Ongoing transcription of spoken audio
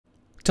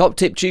Top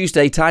Tip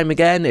Tuesday time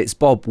again. It's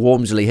Bob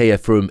Wormsley here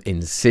from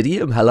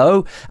INSYDIUM.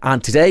 Hello.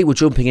 And today we're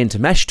jumping into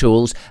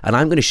MeshTools and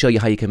I'm going to show you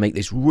how you can make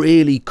this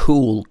really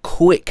cool,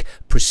 quick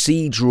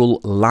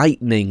procedural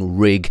lightning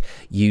rig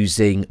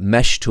using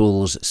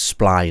MeshTools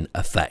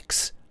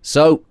SplineFX.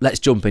 So let's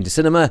jump into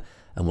cinema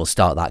and we'll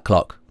start that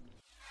clock.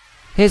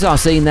 Here's our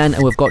scene then,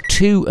 and we've got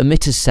two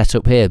emitters set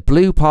up here.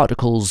 Blue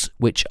particles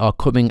which are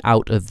coming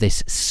out of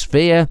this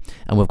sphere,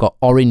 and we've got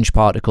orange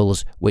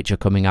particles which are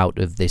coming out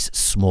of this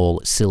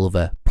small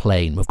silver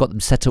plane. We've got them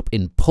set up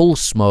in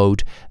pulse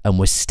mode and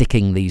we're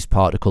sticking these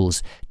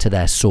particles to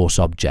their source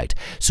object.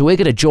 So we're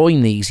going to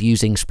join these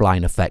using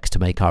SplineFX to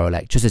make our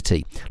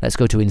electricity. Let's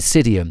go to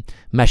INSYDIUM,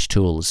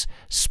 MeshTools,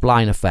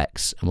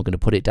 SplineFX, and we're going to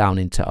put it down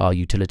into our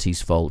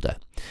utilities folder.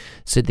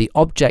 So the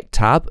object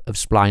tab of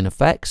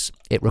SplineFX,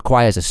 it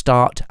requires a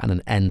start and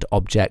an end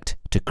object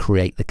to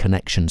create the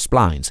connection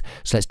splines.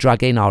 So let's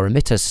drag in our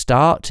emitter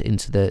start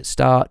into the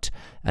start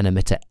and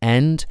emitter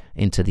end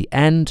into the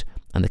end,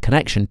 and the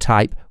connection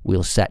type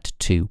we'll set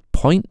to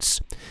points.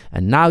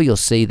 And now you'll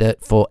see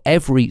that for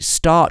every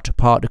start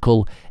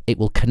particle it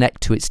will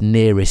connect to its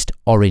nearest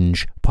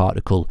orange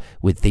particle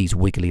with these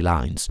wiggly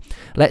lines.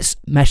 Let's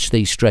mesh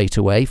these straight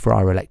away for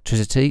our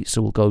electricity.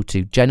 So we'll go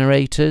to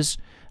generators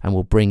and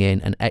we'll bring in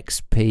an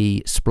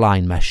XP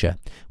spline mesher.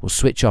 We'll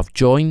switch off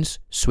joins,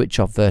 switch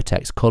off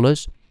vertex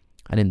colors,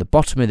 and in the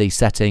bottom of these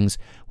settings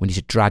we need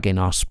to drag in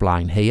our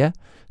spline here.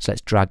 So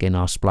let's drag in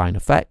our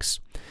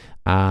SplineFX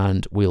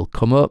and we'll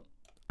come up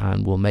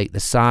and we'll make the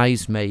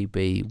size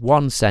maybe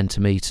 1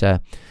 centimeter,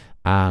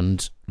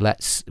 and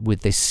let's,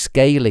 with this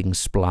scaling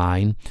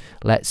spline,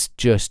 let's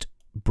just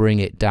bring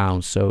it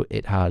down so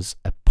it has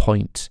a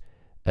point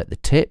at the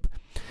tip.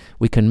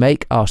 We can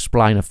make our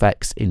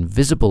SplineFX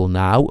invisible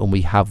now, and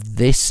we have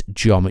this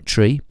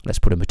geometry. Let's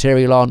put a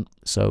material on.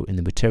 So in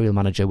the material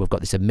manager we've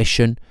got this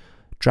emission,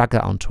 drag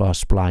that onto our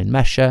spline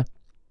mesher.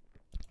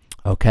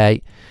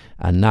 Okay,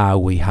 and now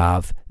we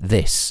have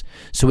this.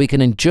 So we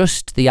can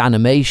adjust the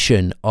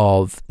animation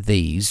of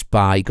these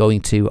by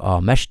going to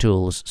our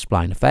MeshTools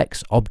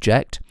SplineFX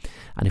object,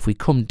 and if we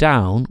come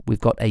down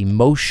we've got a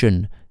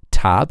motion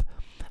tab,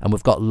 and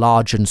we've got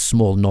large and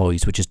small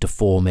noise, which is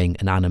deforming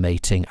and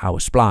animating our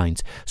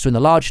splines. So in the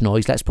large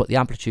noise, let's put the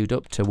amplitude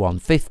up to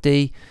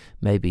 150,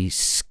 maybe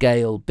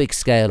scale, big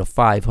scale of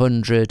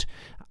 500,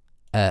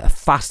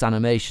 fast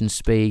animation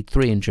speed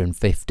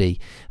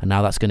 350, and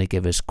now that's going to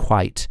give us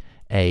quite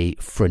a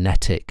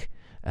frenetic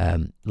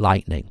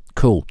lightning.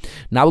 Cool.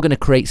 Now we're going to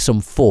create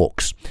some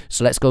forks.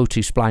 So let's go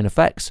to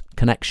SplineFX,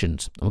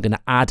 connections, and we're going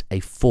to add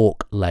a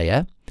fork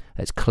layer.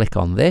 Let's click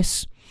on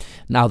this.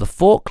 Now the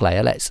fork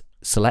layer, let's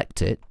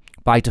select it.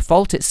 By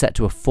default it's set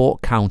to a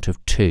fork count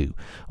of 2.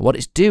 What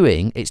it's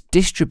doing, it's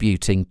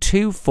distributing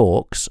 2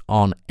 forks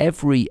on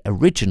every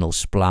original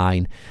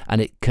spline,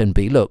 and it can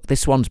be, look,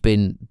 this one's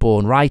been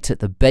born right at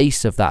the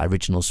base of that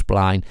original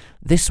spline,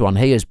 this one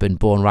here has been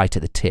born right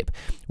at the tip.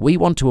 We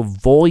want to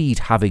avoid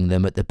having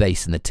them at the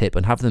base and the tip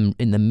and have them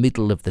in the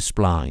middle of the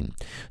spline.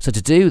 So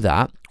to do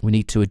that we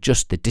need to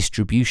adjust the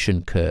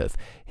distribution curve.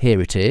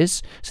 Here it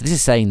is. So this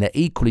is saying they're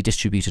equally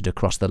distributed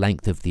across the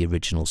length of the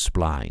original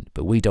spline,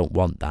 but we don't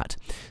want that.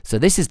 So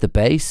this is the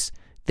base,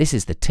 this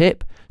is the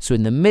tip. So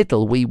in the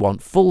middle we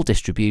want full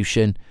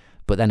distribution,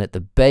 but then at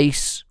the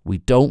base we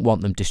don't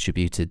want them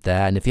distributed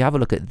there. And if you have a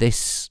look at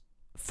this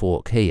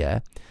fork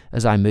here,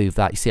 as I move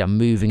that, you see I'm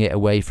moving it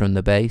away from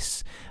the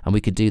base, and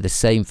we could do the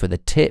same for the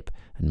tip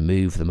and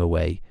move them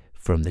away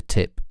from the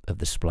tip of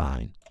the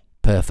spline.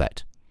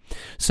 Perfect.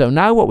 So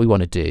now what we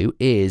want to do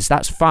is,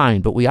 that's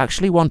fine, but we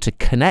actually want to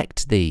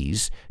connect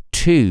these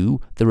to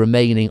the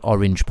remaining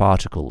orange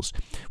particles.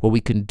 Well,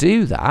 we can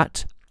do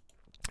that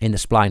in the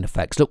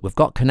SplineFX. Look, we've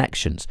got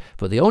connections,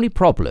 but the only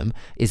problem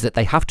is that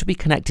they have to be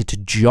connected to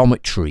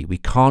geometry. We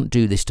can't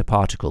do this to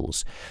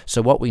particles.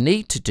 So what we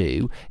need to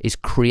do is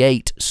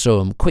create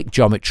some quick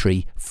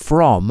geometry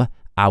from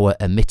our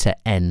emitter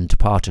end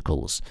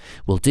particles.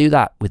 We'll do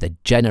that with a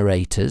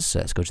generators. So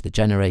let's go to the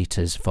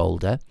generators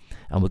folder,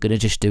 and we're going to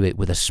just do it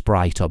with a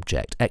sprite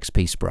object,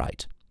 XP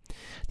sprite.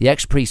 The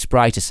XP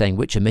sprite is saying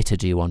which emitter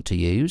do you want to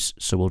use,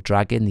 so we'll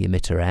drag in the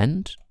emitter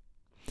end.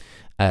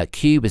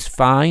 Cube is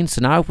fine. So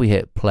now if we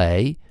hit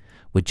play,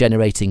 we're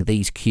generating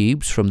these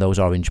cubes from those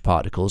orange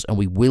particles, and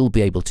we will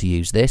be able to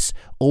use this.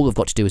 All we've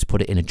got to do is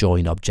put it in a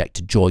join object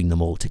to join them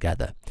all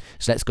together.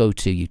 So let's go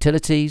to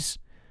utilities,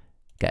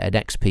 get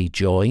an XP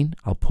join.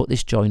 I'll put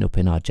this join up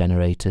in our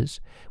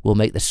generators. We'll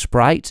make the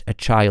sprite a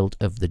child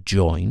of the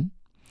join.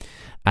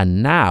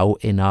 And now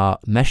in our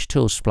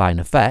MeshTools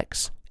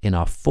SplineFX, in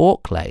our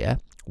fork layer,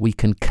 we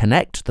can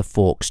connect the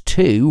forks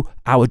to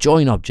our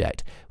join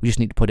object. We just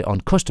need to put it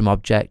on custom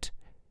object,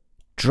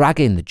 drag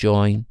in the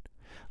join.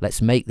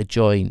 Let's make the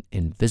join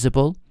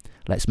invisible.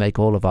 Let's make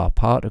all of our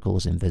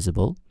particles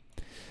invisible.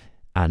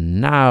 And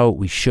now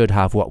we should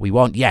have what we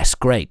want. Yes,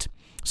 great.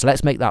 So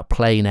let's make that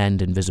plane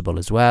end invisible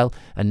as well.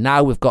 And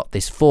now we've got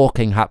this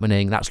forking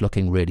happening. That's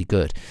looking really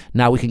good.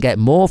 Now we can get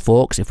more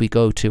forks if we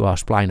go to our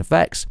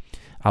SplineFX,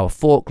 our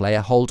fork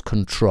layer, hold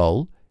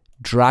control,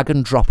 drag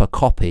and drop a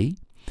copy,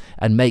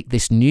 and make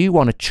this new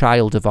one a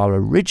child of our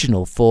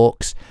original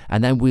forks,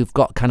 and then we've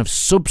got kind of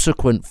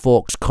subsequent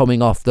forks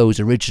coming off those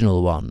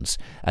original ones.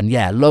 And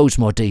yeah, loads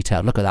more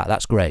detail. Look at that,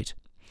 that's great.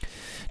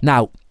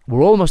 Now,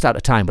 we're almost out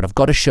of time, but I've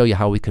got to show you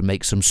how we can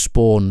make some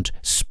spawned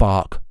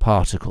spark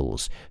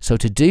particles. So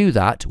to do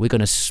that, we're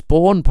going to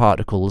spawn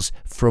particles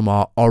from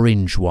our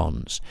orange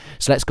ones.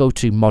 So let's go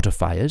to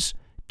modifiers,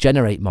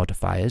 generate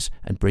modifiers,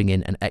 and bring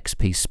in an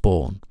XP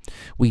spawn.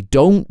 We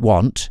don't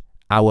want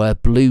our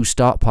blue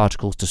start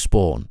particles to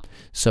spawn.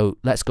 So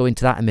let's go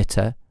into that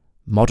emitter,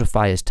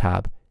 modifiers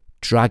tab,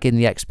 drag in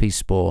the XP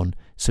spawn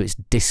so it's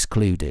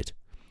discluded.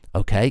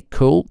 Okay,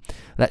 cool.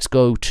 Let's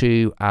go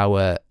to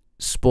our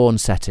spawn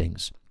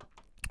settings.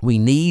 We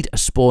need a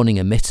spawning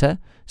emitter,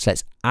 so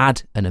let's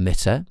add an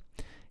emitter.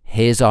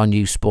 Here's our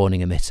new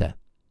spawning emitter.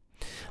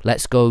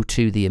 Let's go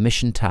to the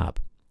emission tab.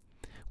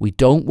 We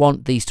don't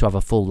want these to have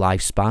a full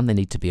lifespan. They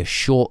need to be a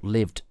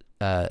short-lived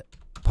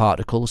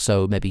particle,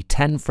 so maybe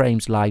 10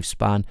 frames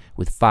lifespan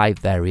with 5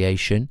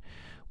 variation.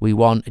 We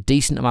want a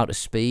decent amount of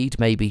speed,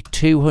 maybe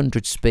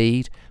 200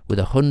 speed with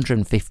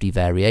 150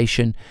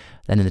 variation.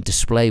 Then in the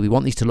display, we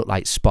want these to look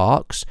like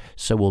sparks,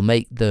 so we'll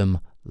make them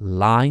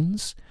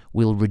lines.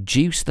 We'll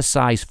reduce the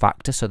size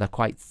factor so they're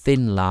quite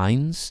thin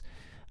lines,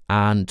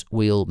 and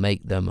we'll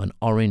make them an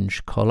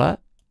orange color.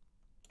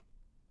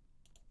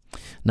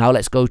 Now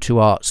let's go to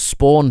our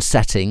spawn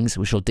settings,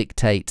 which will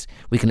dictate,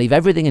 we can leave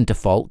everything in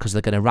default because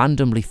they're going to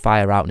randomly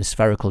fire out in a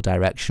spherical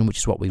direction, which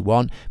is what we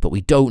want, but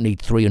we don't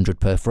need 300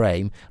 per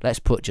frame. Let's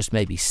put just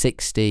maybe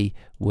 60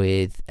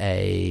 with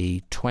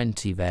a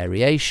 20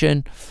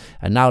 variation.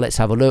 And now let's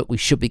have a look. We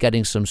should be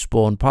getting some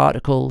spawn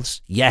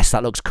particles. Yes,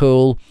 that looks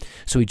cool.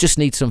 So we just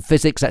need some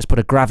physics. Let's put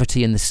a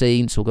gravity in the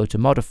scene. So we'll go to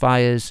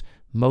modifiers,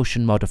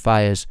 motion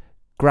modifiers,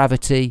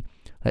 gravity.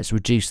 Let's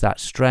reduce that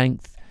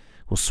strength.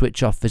 We'll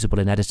switch off visible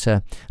in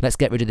editor. Let's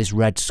get rid of this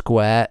red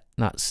square.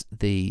 That's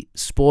the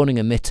spawning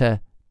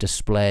emitter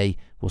display.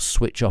 We'll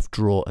switch off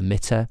draw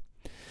emitter.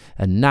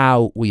 And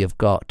now we have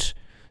got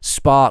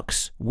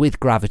sparks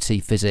with gravity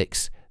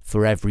physics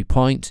for every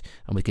point.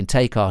 And we can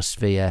take our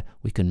sphere,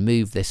 we can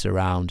move this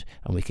around,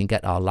 and we can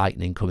get our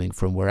lightning coming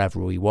from wherever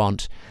we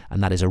want.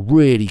 And that is a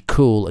really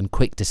cool and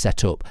quick to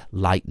set up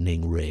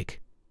lightning rig.